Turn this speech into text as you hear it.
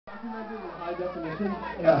High definition?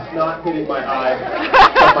 Yeah, it's not hitting my eye.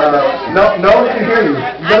 No one can hear you.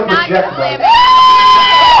 You gotta project that.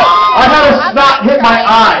 I had a snot hit my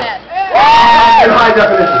eye. In high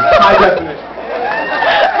definition. High definition.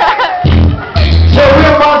 So we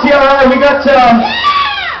are Monty Are I. We got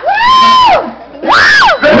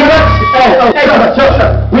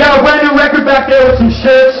we have a brand new record back there with some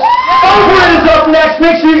shirts. Over is up next.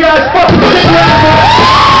 Make sure you guys fucking stick around.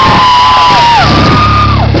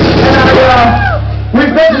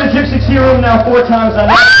 We've been to the Gypsy Tea Room now 4 times.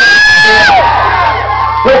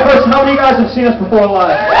 Wait, first, how many of you guys have seen us before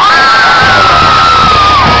live?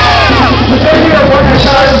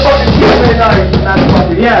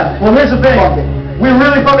 Yeah, well here's the thing. We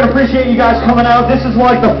really fucking appreciate you guys coming out. This is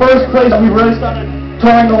like the first place we really started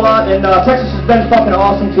touring a lot, and Texas has been fucking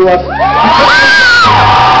awesome to us. So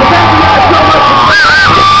thank you guys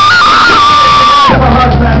so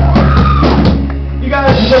much. You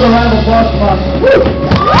guys deserve a round of applause from us. Woo!